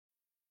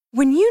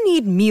When you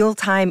need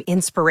mealtime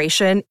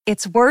inspiration,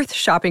 it's worth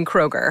shopping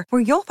Kroger,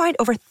 where you'll find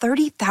over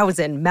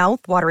 30,000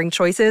 mouth-watering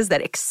choices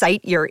that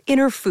excite your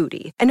inner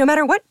foodie. And no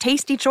matter what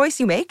tasty choice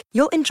you make,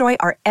 you'll enjoy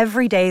our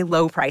everyday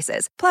low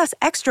prices, plus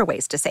extra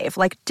ways to save,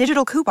 like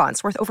digital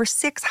coupons worth over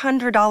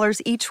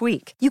 $600 each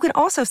week. You can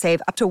also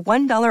save up to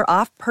 $1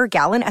 off per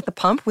gallon at the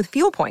pump with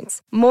fuel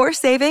points. More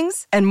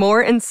savings and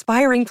more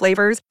inspiring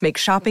flavors make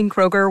shopping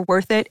Kroger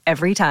worth it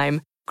every time.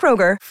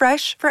 Kroger,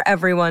 fresh for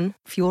everyone.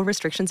 Fuel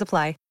restrictions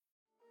apply.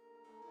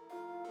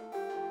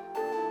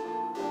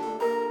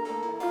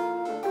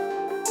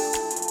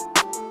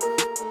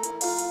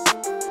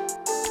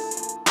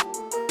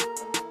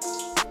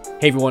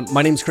 Hey everyone,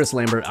 my name is Chris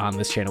Lambert. On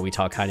this channel, we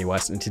talk Kanye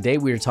West, and today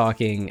we're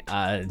talking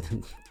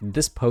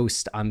this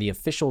post on the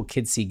official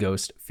Kids See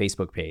Ghost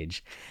Facebook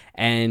page.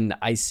 And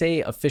I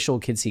say official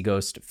Kids See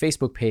Ghost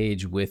Facebook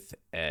page with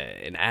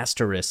an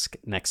asterisk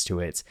next to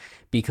it,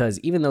 because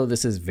even though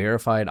this is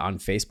verified on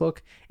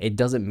Facebook, it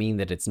doesn't mean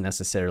that it's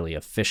necessarily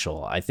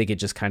official. I think it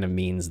just kind of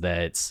means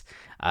that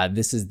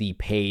this is the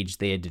page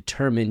they had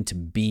determined to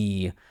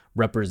be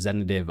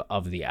representative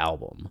of the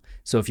album.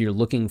 So if you're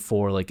looking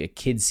for like a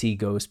Kids See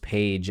Ghost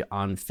page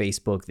on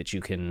Facebook that you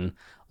can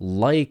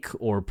like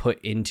or put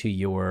into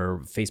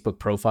your Facebook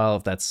profile,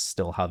 if that's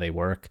still how they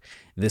work,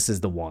 this is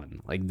the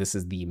one. Like, this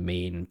is the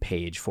main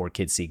page for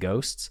Kids See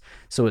Ghosts.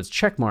 So it's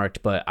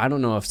checkmarked, but I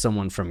don't know if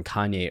someone from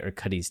Kanye or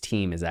Cudi's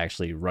team is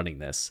actually running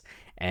this.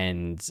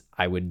 And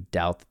I would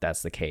doubt that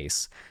that's the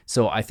case.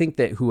 So I think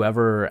that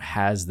whoever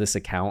has this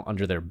account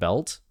under their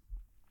belt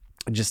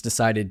just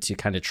decided to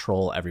kind of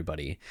troll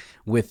everybody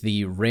with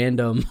the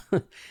random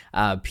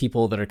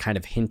people that are kind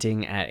of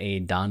hinting at a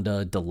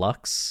Donda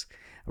Deluxe,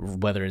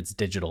 whether it's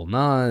Digital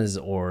Nas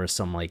or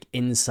some like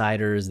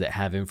insiders that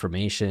have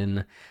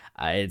information.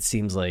 It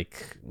seems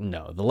like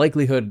no, the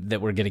likelihood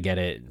that we're going to get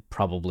it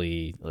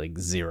probably like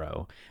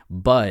zero,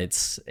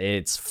 but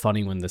it's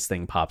funny when this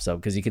thing pops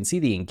up because you can see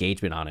the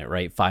engagement on it,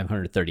 right?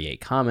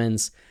 538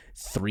 comments,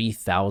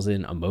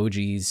 3,000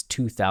 emojis,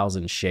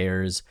 2,000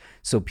 shares.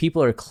 So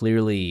people are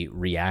clearly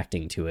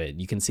reacting to it.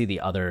 You can see the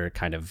other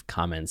kind of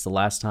comments. The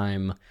last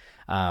time,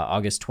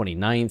 August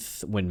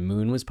 29th, when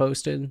Moon was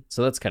posted.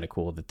 So that's kind of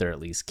cool that they're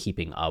at least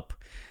keeping up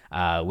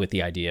with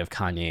the idea of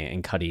Kanye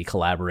and Cudi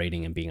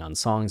collaborating and being on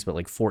songs. But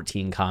like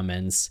 14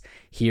 comments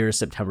here,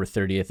 September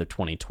 30th of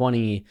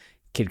 2020.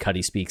 Kid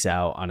Cudi speaks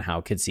out on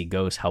how Kids See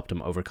Ghost helped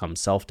him overcome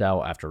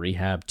self-doubt after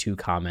rehab. 2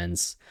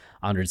 comments,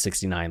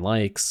 169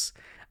 likes.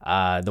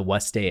 The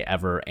West Day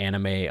Ever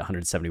anime,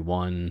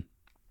 171.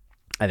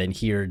 And then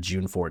here,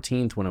 June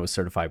 14th, when it was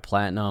certified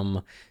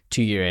platinum,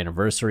 2-year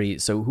anniversary.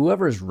 So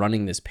whoever's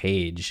running this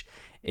page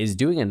is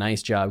doing a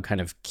nice job kind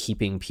of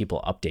keeping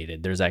people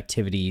updated. There's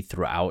activity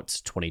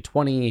throughout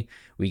 2020.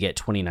 We get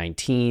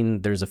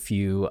 2019. There's a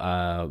few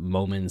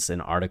moments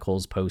and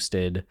articles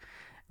posted,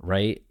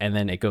 right? And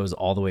then it goes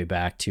all the way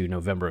back to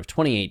November of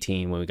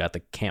 2018 when we got the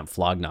Camp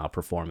Flog Gnaw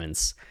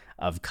performance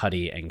of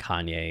Cudi and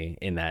Kanye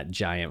in that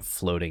giant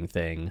floating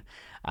thing.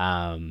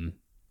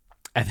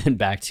 And then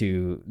back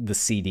to the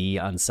CD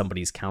on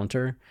somebody's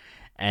counter.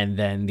 And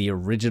then the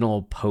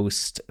original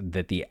post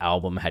that the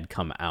album had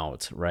come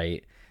out,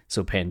 right?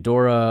 So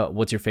Pandora,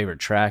 what's your favorite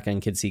track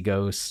on Kids See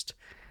Ghost?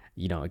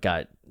 You know, it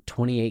got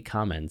 28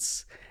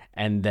 comments.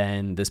 And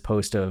then this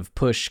post of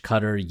Push,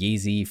 Cutter,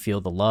 Yeezy,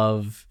 Feel the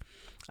Love.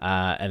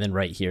 And then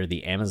right here,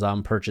 the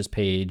Amazon purchase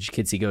page,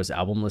 Kids See Ghost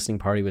album listening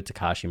party with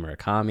Takashi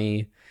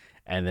Murakami.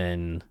 And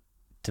then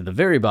to the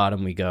very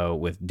bottom, we go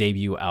with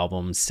debut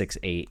album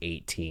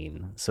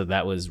 6/8/18. So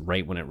that was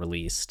right when it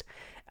released.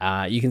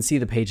 You can see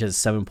the page has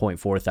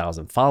 7.4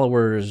 thousand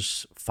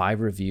followers, 5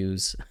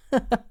 reviews.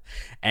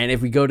 And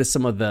if we go to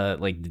some of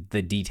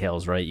the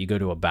details, right, you go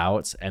to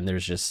About, and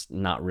there's just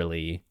not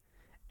really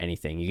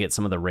anything. You get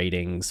some of the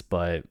ratings,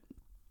 but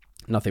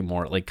nothing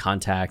more. Like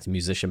contact,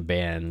 musician,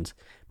 band,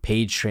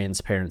 page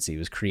transparency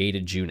was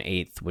created June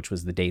 8th, which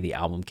was the day the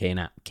album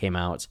came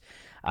out.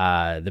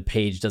 The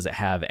page doesn't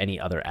have any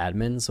other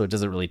admins, so it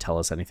doesn't really tell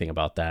us anything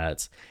about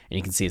that. And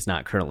you can see it's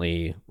not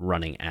currently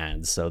running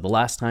ads. So the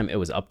last time it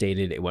was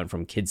updated, it went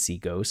from Kids See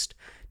Ghost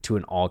to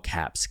an all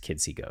caps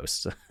Kids See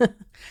Ghost.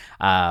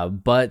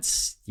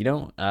 But, you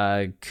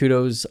know,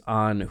 kudos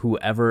on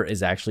whoever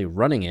is actually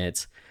running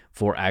it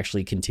for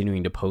actually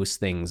continuing to post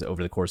things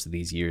over the course of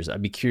these years.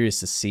 I'd be curious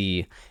to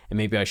see, and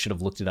maybe I should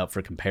have looked it up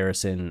for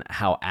comparison,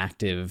 how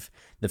active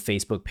the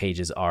Facebook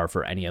pages are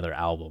for any other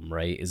album,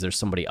 right? Is there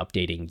somebody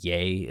updating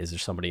Ye? Is there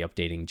somebody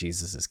updating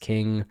Jesus is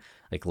King?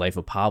 Like Life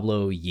of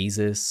Pablo,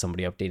 Yeezus,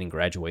 somebody updating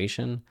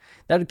Graduation?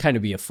 That would kind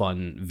of be a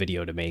fun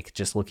video to make,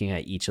 just looking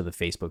at each of the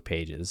Facebook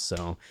pages.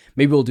 So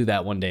maybe we'll do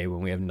that one day when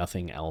we have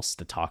nothing else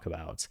to talk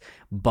about.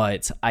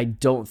 But I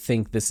don't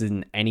think this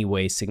in any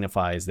way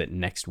signifies that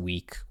next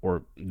week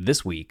or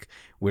this week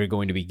we're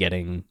going to be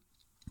getting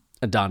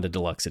a Donda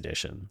Deluxe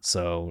edition.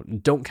 So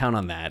don't count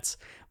on that.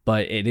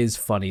 But it is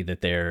funny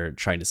that they're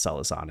trying to sell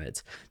us on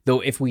it. Though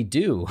if we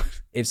do,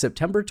 if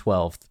September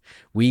 12th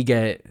we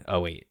get,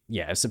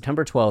 if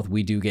September 12th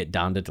we do get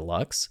Donda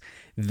Deluxe,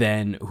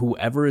 then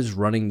whoever is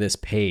running this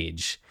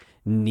page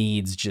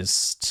needs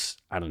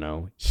just, I don't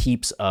know,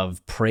 heaps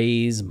of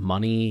praise,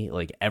 money,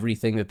 like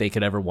everything that they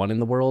could ever want in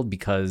the world,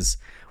 because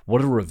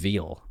what a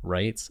reveal,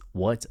 right?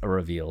 What a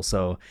reveal.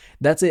 So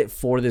that's it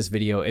for this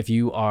video. If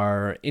you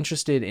are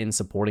interested in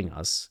supporting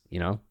us,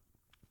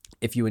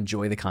 if you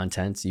enjoy the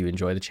content, you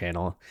enjoy the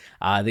channel,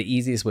 the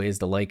easiest way is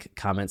to like,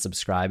 comment,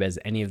 subscribe, as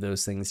any of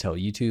those things tell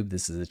YouTube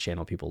this is a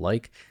channel people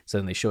like. So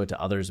then they show it to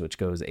others, which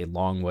goes a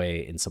long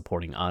way in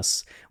supporting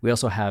us. We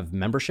also have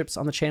memberships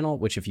on the channel,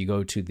 which if you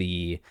go to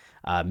the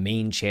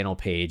main channel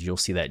page, you'll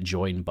see that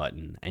join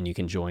button, and you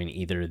can join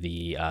either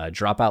the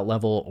Dropout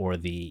level or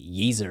the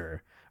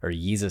Yeezer or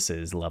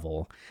Yeezus'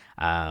 level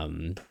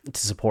to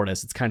support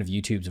us. It's kind of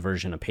YouTube's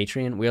version of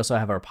Patreon. We also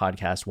have our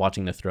podcast,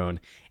 Watching the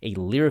Throne, a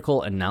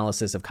lyrical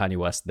analysis of Kanye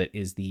West that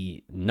is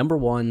the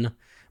 #1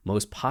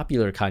 most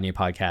popular Kanye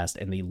podcast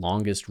and the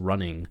longest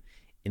running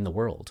in the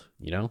world,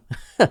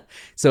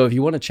 So if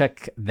you want to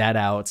check that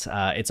out,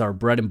 it's our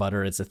bread and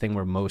butter. It's the thing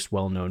we're most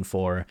well known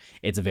for.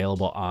 It's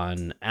available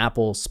on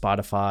Apple,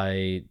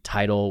 Spotify,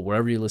 Tidal,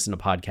 wherever you listen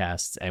to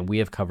podcasts. And we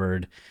have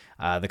covered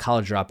The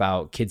College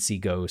Dropout, Kids See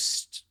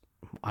Ghost,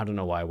 I don't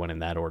know why I went in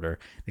that order.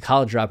 The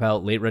College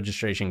Dropout, Late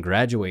Registration,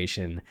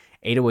 Graduation,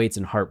 808s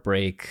and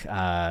Heartbreak,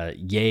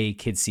 Yay,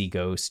 Kids See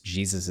Ghost,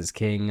 Jesus is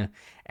King.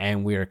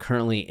 And we are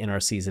currently in our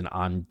season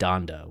on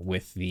Donda,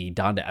 with the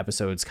Donda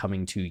episodes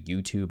coming to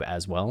YouTube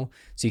as well.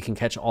 So you can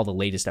catch all the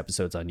latest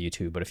episodes on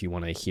YouTube. But if you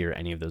want to hear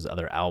any of those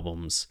other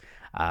albums,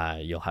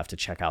 you'll have to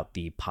check out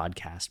the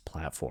podcast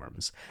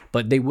platforms.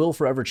 But they will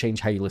forever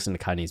change how you listen to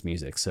Kanye's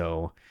music.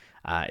 So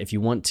if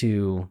you want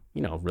to,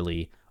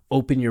 really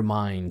open your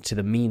mind to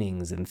the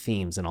meanings and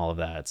themes and all of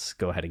that,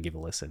 go ahead and give a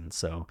listen.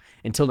 So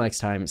until next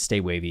time, stay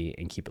wavy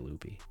and keep it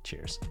loopy.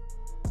 Cheers.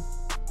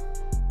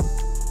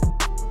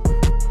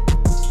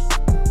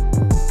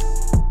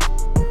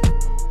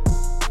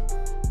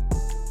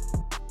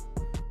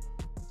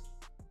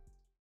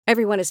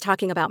 Everyone is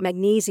talking about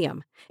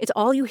magnesium. It's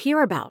all you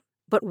hear about.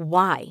 But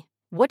why?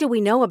 What do we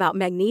know about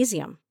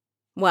magnesium?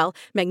 Well,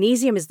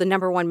 magnesium is the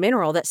 #1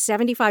 mineral that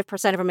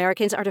 75% of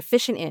Americans are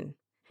deficient in.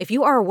 If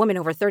you are a woman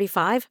over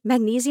 35,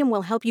 magnesium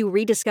will help you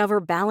rediscover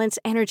balance,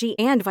 energy,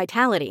 and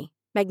vitality.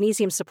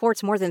 Magnesium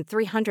supports more than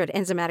 300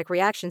 enzymatic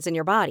reactions in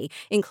your body,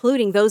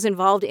 including those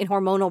involved in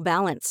hormonal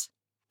balance.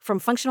 From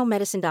functional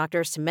medicine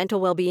doctors to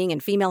mental well-being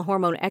and female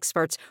hormone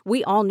experts,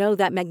 we all know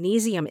that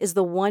magnesium is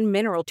the one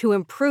mineral to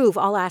improve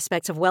all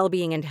aspects of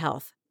well-being and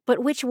health. But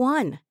which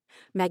one?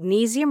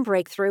 Magnesium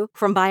Breakthrough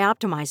from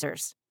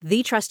Bioptimizers,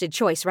 the trusted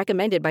choice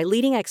recommended by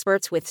leading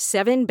experts with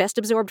 7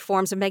 best-absorbed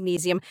forms of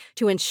magnesium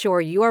to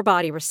ensure your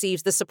body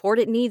receives the support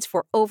it needs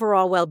for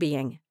overall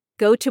well-being.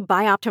 Go to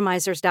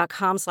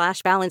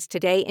bioptimizers.com/balance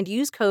today and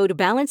use code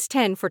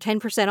BALANCE10 for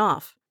 10%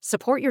 off.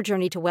 Support your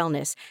journey to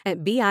wellness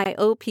at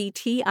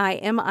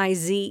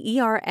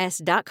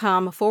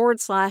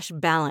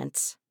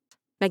bioptimizers.com/balance.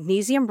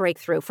 Magnesium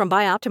Breakthrough from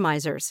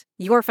Bioptimizers,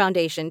 your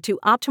foundation to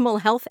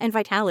optimal health and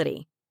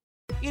vitality.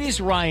 It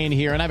is Ryan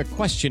here, and I have a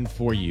question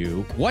for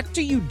you. What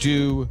do you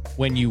do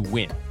when you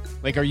win?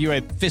 Like, are you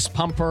a fist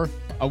pumper,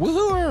 a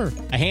woo-hooer,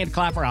 a hand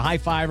clapper, a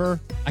high-fiver?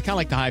 I kind of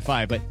like the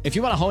high-five, but if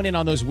you want to hone in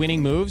on those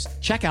winning moves,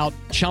 check out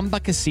Chumba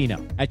Casino.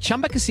 At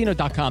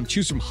ChumbaCasino.com,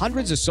 choose from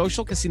hundreds of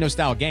social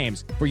casino-style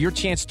games for your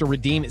chance to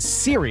redeem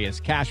serious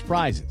cash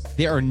prizes.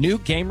 There are new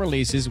game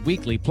releases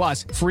weekly,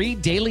 plus free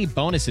daily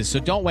bonuses, so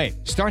don't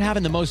wait. Start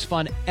having the most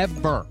fun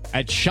ever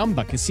at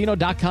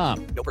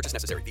ChumbaCasino.com. No purchase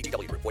necessary.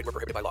 VGW Group. Void where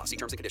prohibited by law. See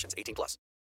terms and conditions. 18+.